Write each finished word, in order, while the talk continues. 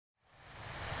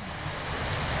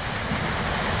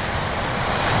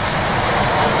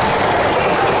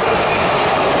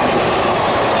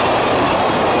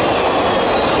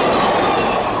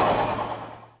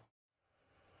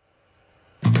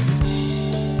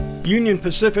Union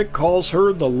Pacific calls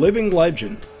her the living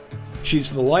legend.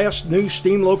 She's the last new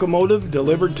steam locomotive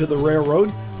delivered to the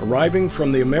railroad, arriving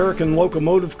from the American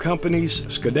Locomotive Company's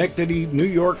Schenectady, New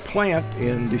York plant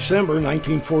in December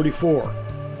 1944.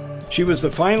 She was the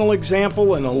final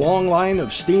example in a long line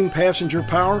of steam passenger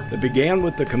power that began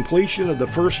with the completion of the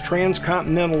first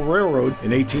transcontinental railroad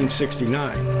in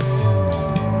 1869.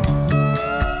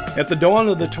 At the dawn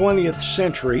of the 20th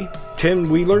century,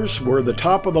 10-wheelers were the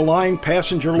top-of-the-line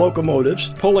passenger locomotives,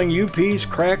 pulling UP's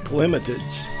crack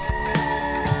limiteds.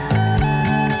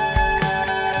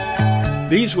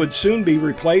 These would soon be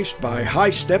replaced by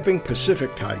high-stepping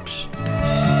Pacific types.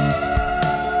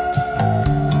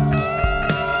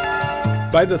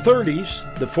 By the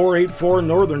 30s, the 484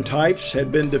 Northern types had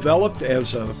been developed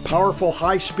as a powerful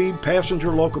high-speed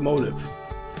passenger locomotive.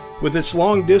 With its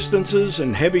long distances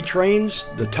and heavy trains,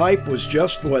 the type was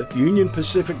just what Union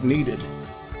Pacific needed.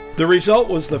 The result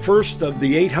was the first of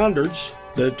the 800s,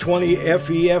 the 20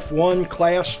 FEF1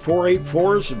 Class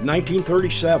 484s of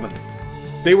 1937.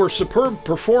 They were superb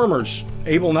performers,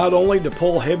 able not only to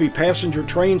pull heavy passenger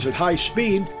trains at high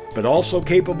speed, but also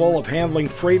capable of handling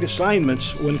freight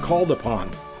assignments when called upon.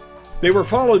 They were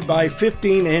followed by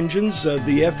 15 engines of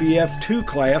the FEF2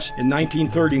 class in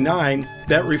 1939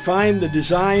 that refined the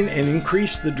design and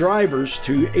increased the drivers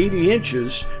to 80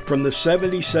 inches from the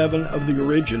 77 of the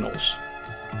originals.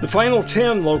 The final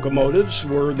 10 locomotives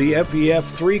were the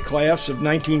FEF3 class of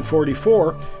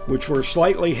 1944, which were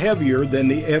slightly heavier than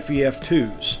the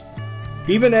FEF2s.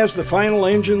 Even as the final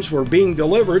engines were being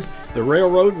delivered, the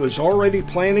railroad was already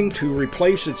planning to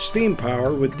replace its steam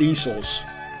power with diesels.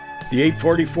 The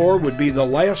 844 would be the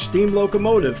last steam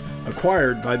locomotive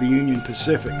acquired by the Union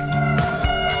Pacific.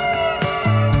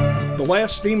 The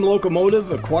last steam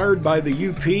locomotive acquired by the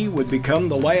UP would become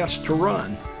the last to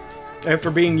run.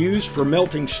 After being used for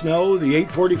melting snow, the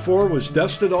 844 was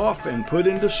dusted off and put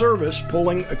into service,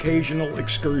 pulling occasional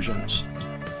excursions.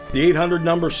 The 800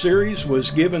 number series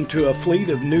was given to a fleet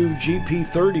of new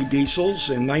GP30 diesels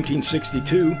in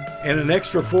 1962, and an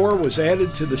extra 4 was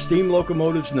added to the steam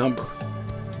locomotive's number.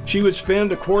 She would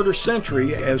spend a quarter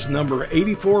century as number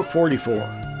 8444.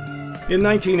 In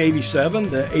 1987,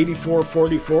 the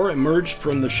 8444 emerged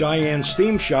from the Cheyenne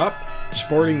Steam Shop,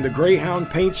 sporting the Greyhound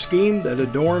paint scheme that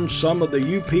adorned some of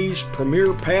the UP's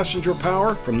premier passenger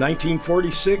power from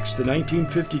 1946 to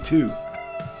 1952.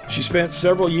 She spent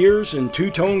several years in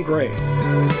two-tone gray.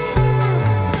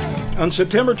 On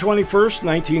September 21,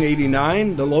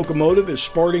 1989, the locomotive is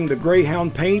sporting the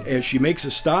Greyhound paint as she makes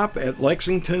a stop at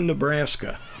Lexington,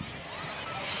 Nebraska.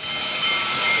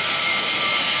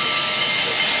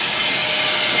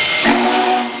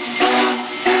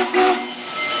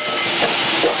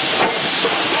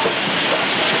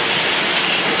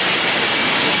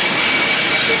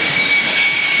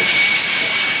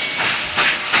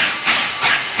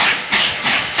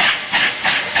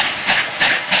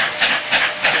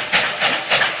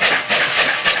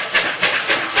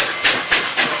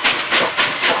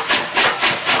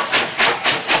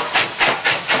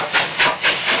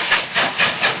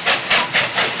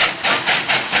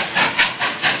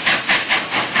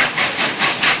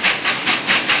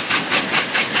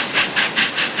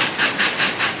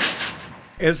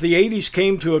 As the 80s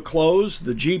came to a close,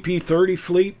 the GP30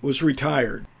 fleet was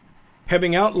retired.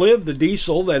 Having outlived the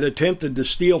diesel that attempted to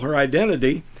steal her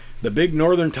identity, the big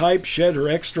Northern type shed her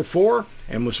extra 4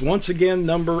 and was once again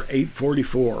number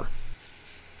 844.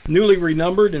 Newly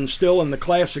renumbered and still in the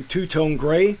classic two-tone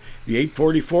gray, the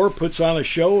 844 puts on a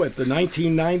show at the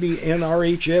 1990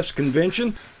 NRHS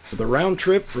convention with a round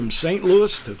trip from St.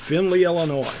 Louis to Findlay,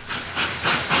 Illinois.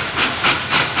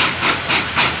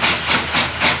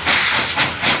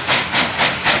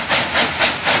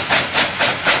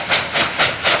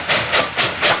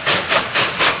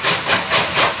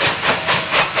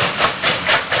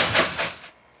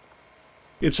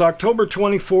 It's October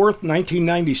 24th,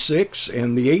 1996,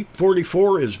 and the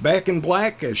 844 is back in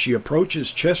black as she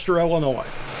approaches Chester, Illinois.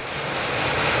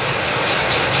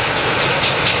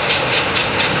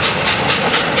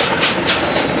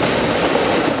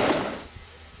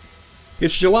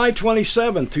 It's July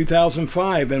 27,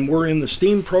 2005, and we're in the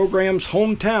steam program's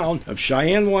hometown of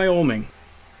Cheyenne, Wyoming.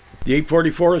 The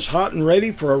 844 is hot and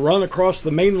ready for a run across the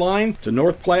main line to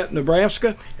North Platte,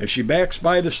 Nebraska, as she backs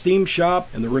by the steam shop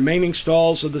and the remaining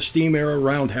stalls of the steam-era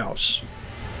roundhouse.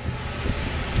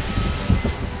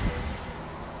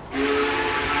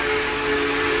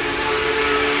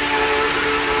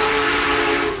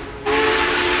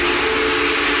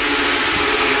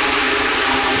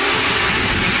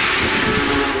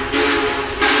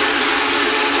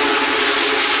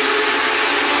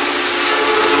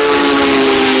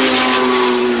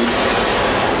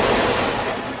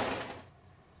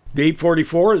 The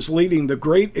 844 is leading the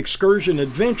Great Excursion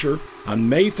Adventure on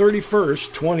May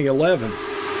 31st, 2011.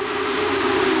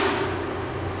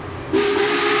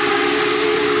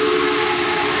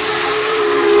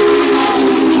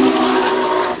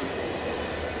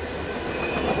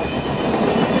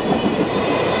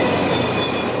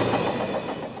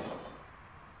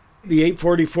 The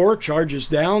 844 charges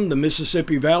down the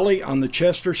Mississippi Valley on the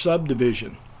Chester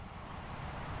subdivision.